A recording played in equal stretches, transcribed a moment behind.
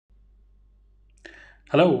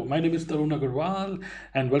Hello, my name is Tarun Agarwal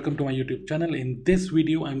and welcome to my YouTube channel. In this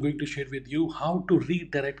video, I'm going to share with you how to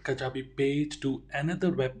redirect Kajabi page to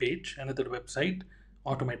another web page, another website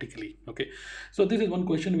automatically. Okay, so this is one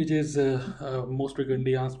question which is most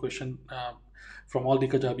frequently asked question from all the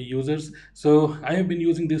Kajabi users. So I have been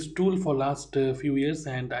using this tool for last few years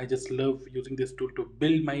and I just love using this tool to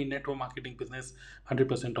build my network marketing business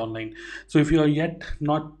 100% online. So if you are yet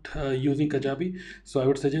not using Kajabi, so I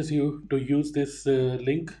would suggest you to use this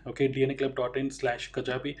link, okay,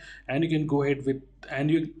 dnaclub.in/Kajabi, and you can go ahead with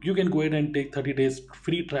you can go ahead and take 30 days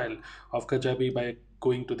free trial of Kajabi by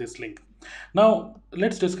going to this link. Now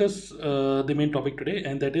let's discuss the main topic today,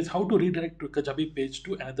 and that is how to redirect to Kajabi page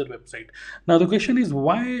to another website. Now the question is,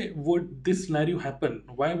 why would this scenario happen?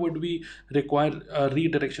 Why would we require a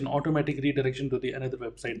redirection, automatic redirection to the another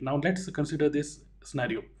website? Now let's consider this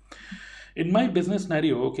scenario. In my business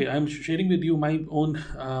scenario, okay, I'm sharing with you my own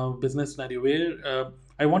business scenario where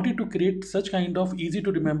I wanted to create such kind of easy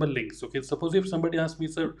to remember links. Okay, suppose if somebody asks me,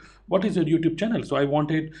 sir, what is your YouTube channel? So I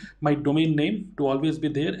wanted my domain name to always be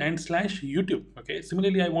there and slash YouTube. Okay,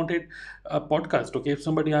 similarly I wanted a podcast. Okay, if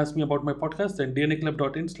somebody asks me about my podcast, then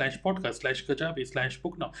dnaclub.in/podcast /Kajabi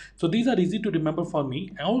 /book now. So these are easy to remember for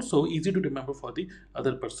me, and also easy to remember for the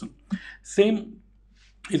other person. Same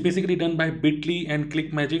is basically done by Bitly and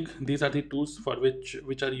ClickMagick. These are the tools for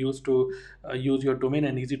which are used to use your domain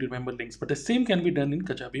and easy to remember links. But the same can be done in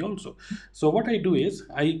Kajabi also. So what I do is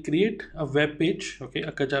I create a web page, okay,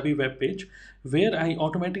 a Kajabi web page where I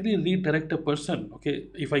automatically redirect a person. Okay,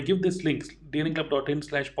 if I give this link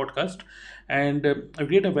dnaclub.in/podcast and I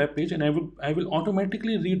create a web page and I will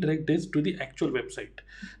automatically redirect this to the actual website.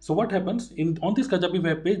 So what happens in on this Kajabi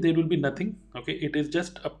web page, there will be nothing. Okay, it is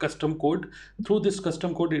just a custom code. Through this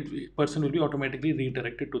custom code, person will be automatically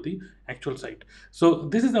redirected to the actual site. So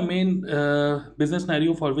this is the main business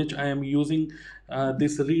scenario for which I am using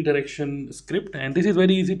this redirection script, and this is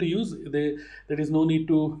very easy to use. There is no need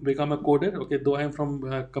to become a coder. Okay, though I am from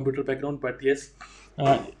computer background, but yes,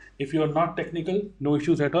 if you are not technical, no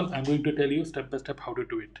issues at all. I'm going to tell you step by step how to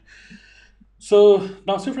do it. So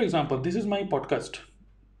now, say for example, this is my podcast.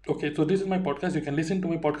 Okay, so this is my podcast. You can listen to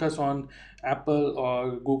my podcast on Apple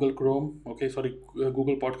or Google Chrome. Okay, sorry,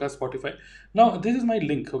 Google Podcast, Spotify. Now, this is my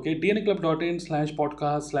link. Okay,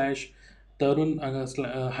 dnaclub.in/podcast/Tarun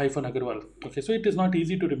hyphen Agarwal. Okay, so it is not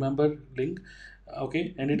easy to remember link.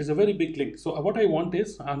 Okay, and it is a very big link. So what I want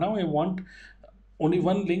is now I want only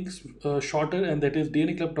one link shorter, and that is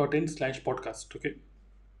dnaclub.in/podcast. Okay,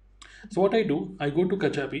 so what I do, I go to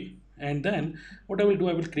Kajabi, and then what I will do,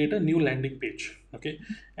 I will create a new landing page. Okay,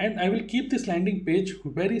 and I will keep this landing page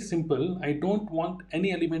very simple. I don't want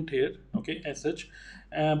any element here, okay, as such,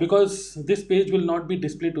 because this page will not be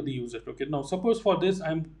displayed to the user. Okay, now suppose for this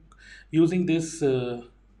I'm using this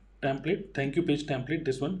template, thank you page template,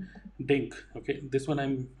 this one, Dink. Okay, this one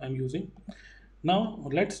I'm using. Now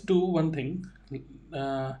let's do one thing.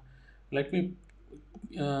 Let me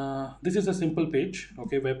this is a simple page,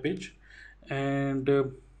 okay, web page, and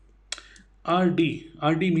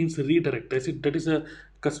RD means redirect. That is a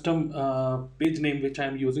custom page name which I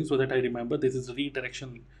am using so that I remember. This is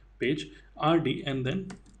redirection page, RD, and then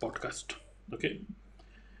podcast. Okay,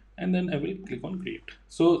 and then I will click on create.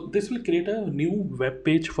 So this will create a new web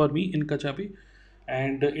page for me in Kajabi,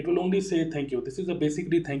 and it will only say thank you. This is a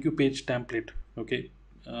basically thank you page template. Okay,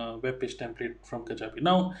 web page template from Kajabi.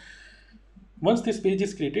 Now once this page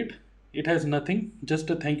is created, it has nothing, just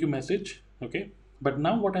a thank you message. Okay, but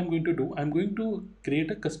now what I'm going to do, I'm going to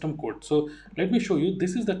create a custom code. So let me show you.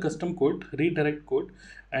 This is the custom code, redirect code,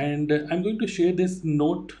 and I'm going to share this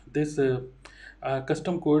note, this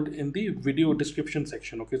custom code in the video description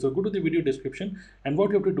section. Okay, so go to the video description, and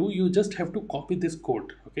what you have to do, you just have to copy this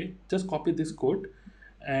code. Okay, just copy this code,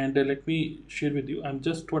 and let me share with you.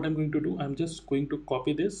 What I'm going to do, I'm just going to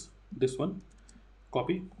copy this one,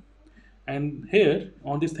 copy, and here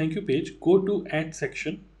on this thank you page, go to add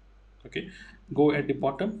section. Okay, go at the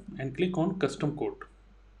bottom and click on custom code,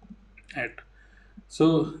 add.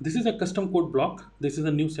 So this is a custom code block, this is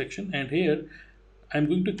a new section, and here I'm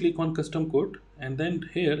going to click on custom code, and then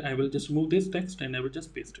here I will just move this text and I will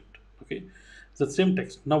just paste it. Okay, the same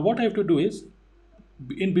text. Now what I have to do is,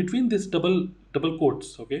 in between this double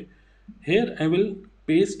quotes, okay, here I will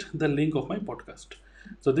paste the link of my podcast.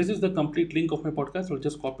 So this is the complete link of my podcast. I'll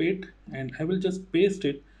just copy it and I will just paste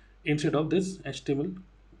it instead of this HTML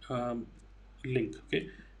link. Okay,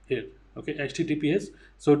 here, okay, HTTPS.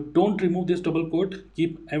 So don't remove this double quote,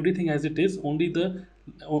 keep everything as it is, only that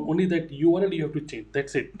URL you have to change,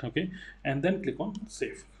 that's it. Okay, and then click on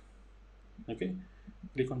save. Okay,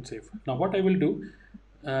 click on save. Now what I will do,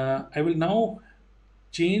 I will now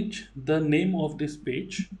change the name of this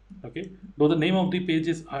page. Okay, though the name of the page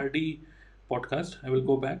is RD podcast, I will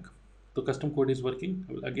go back. The custom code is working.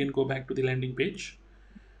 I will again go back to the landing page,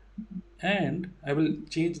 and I will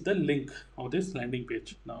change the link of this landing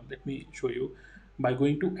page. Now let me show you by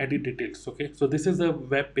going to edit details. Okay, so this is a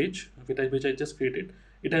web page which I just created.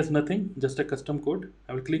 It has nothing, just a custom code.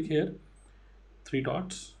 I will click here, three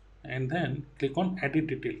dots, and then click on edit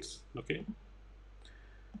details. Okay,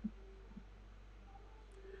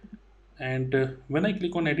 and when I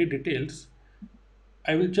click on edit details,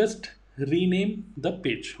 I will just rename the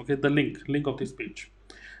page. Okay, the link of this page.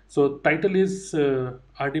 So title is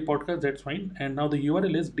RD podcast, that's fine. And now the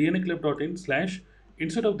URL is dnaclub.in slash,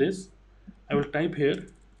 instead of this, I will type here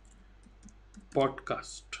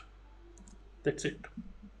podcast. That's it.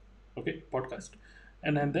 Okay, podcast.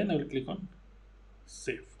 And then I will click on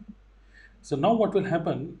save. So now what will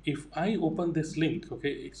happen if I open this link?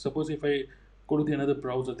 Okay, suppose if I go to the another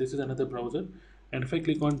browser, this is another browser, and if I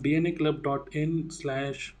click on dnaclub.in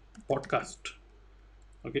slash podcast,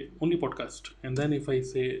 okay, only podcast, and then if I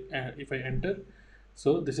say if I enter,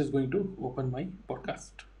 so this is going to open my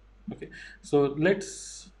podcast. Okay, so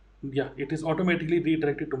let's, yeah, it is automatically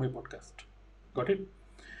redirected to my podcast. Got it?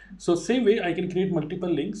 So same way I can create multiple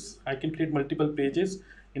links, I can create multiple pages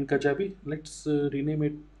in Kajabi. Let's rename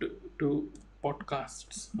it to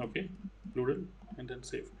podcasts. Okay, plural, and then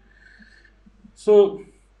save. So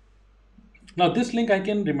now this link I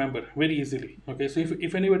can remember very easily. Okay, so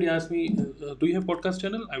if anybody asks me, do you have podcast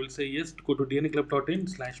channel? I will say yes. Go to dnaclub.in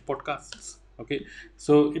slash podcasts. Okay,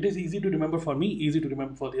 so it is easy to remember for me, easy to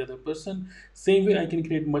remember for the other person. Same way I can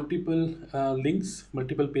create multiple links,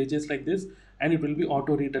 multiple pages like this, and it will be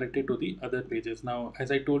auto redirected to the other pages. Now,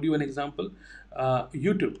 as I told you an example,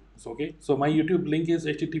 YouTube. So okay, so my YouTube link is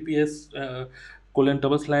https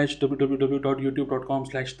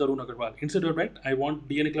www.youtube.com/Tarun Agarwal. Instead of that, I want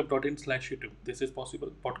dnaclub.in/YouTube. This is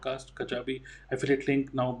possible. Podcast, Kajabi, affiliate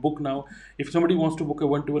link, now book now. If somebody wants to book a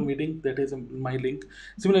one-to-one meeting, that is my link.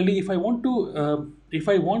 Similarly, if I want to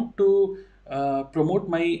promote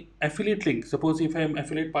my affiliate link, suppose if I'm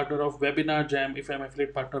affiliate partner of Webinar Jam, if I'm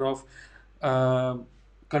affiliate partner of uh,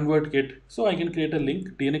 ConvertKit, so I can create a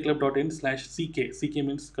link dnaclub.in/ck. ck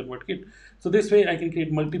means ConvertKit. So this way I can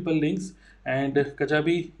create multiple links, and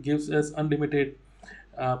Kajabi gives us unlimited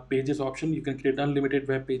pages option. You can create unlimited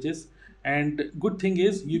web pages, and good thing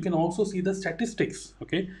is you can also see the statistics.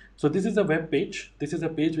 Okay, so this is a web page, this is a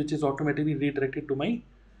page which is automatically redirected to my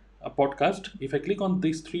podcast. If I click on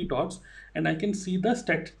these three dots, and I can see the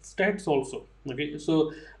stats also. Okay,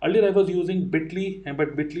 so earlier I was using bitly,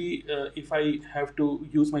 but bitly, if I have to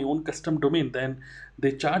use my own custom domain, then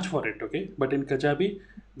they charge for it. Okay, but in Kajabi,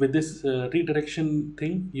 with this redirection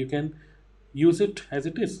thing, you can use it as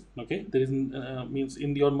it is. Okay, there is means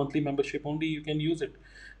in your monthly membership only you can use it.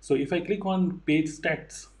 So if I click on page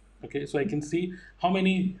stats, okay, so I can see how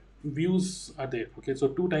many views are there. Okay, so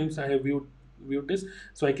 2 times I have viewed this,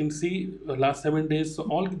 so I can see last 7 days. So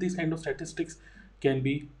all these kind of statistics can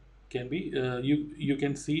be you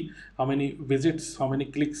can see how many visits, how many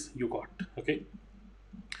clicks you got. Okay,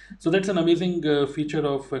 so that's an amazing feature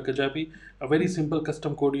of Kajabi. A very simple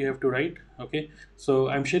custom code you have to write. Okay, so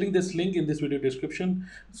I'm sharing this link in this video description.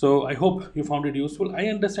 So I hope you found it useful. I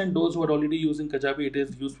understand those who are already using Kajabi, it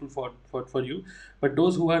is useful for you. But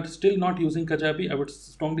those who are still not using Kajabi, I would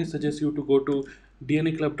strongly suggest you to go to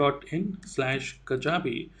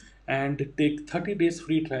dnaclub.in/Kajabi and take 30 days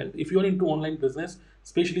free trial. If you're into online business,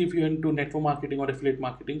 especially if you're into network marketing or affiliate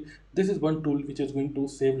marketing, this is one tool which is going to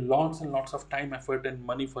save lots and lots of time, effort, and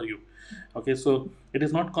money for you. Okay, so it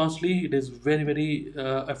is not costly, it is very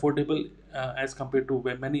affordable as compared to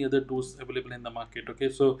many other tools available in the market. Okay,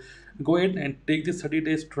 so go ahead and take this 30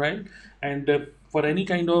 days trial, and for any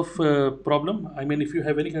kind of problem, I mean, if you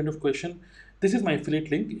have any kind of question, this is my affiliate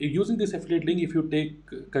link. Using this affiliate link, if you take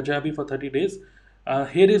Kajabi for 30 days,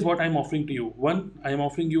 here is what I'm offering to you. One, I am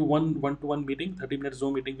offering you one-to-one meeting, 30-minute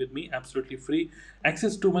Zoom meeting with me, absolutely free.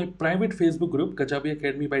 Access to my private Facebook group, Kajabi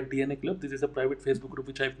Academy by DNA Club. This is a private Facebook group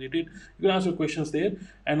which I've created. You can ask your questions there.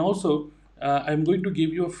 And also, I'm going to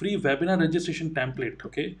give you a free webinar registration template.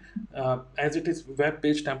 Okay, as it is web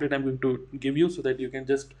page template, I'm going to give you so that you can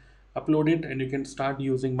just upload it and you can start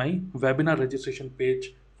using my webinar registration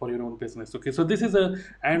page for your own business. Okay, so this is a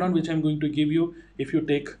add-on which I'm going to give you if you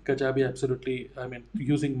take Kajabi absolutely, I mean,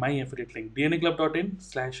 using my affiliate link,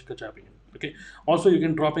 dnaclub.in/Kajabi. Okay, also you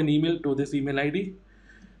can drop an email to this email ID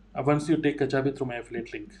once you take Kajabi through my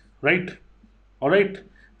affiliate link, right? All right,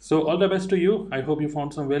 so all the best to you. I hope you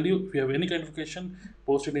found some value. If you have any kind of question,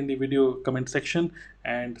 post it in the video comment section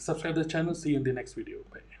and subscribe to the channel. See you in the next video.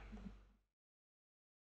 Bye.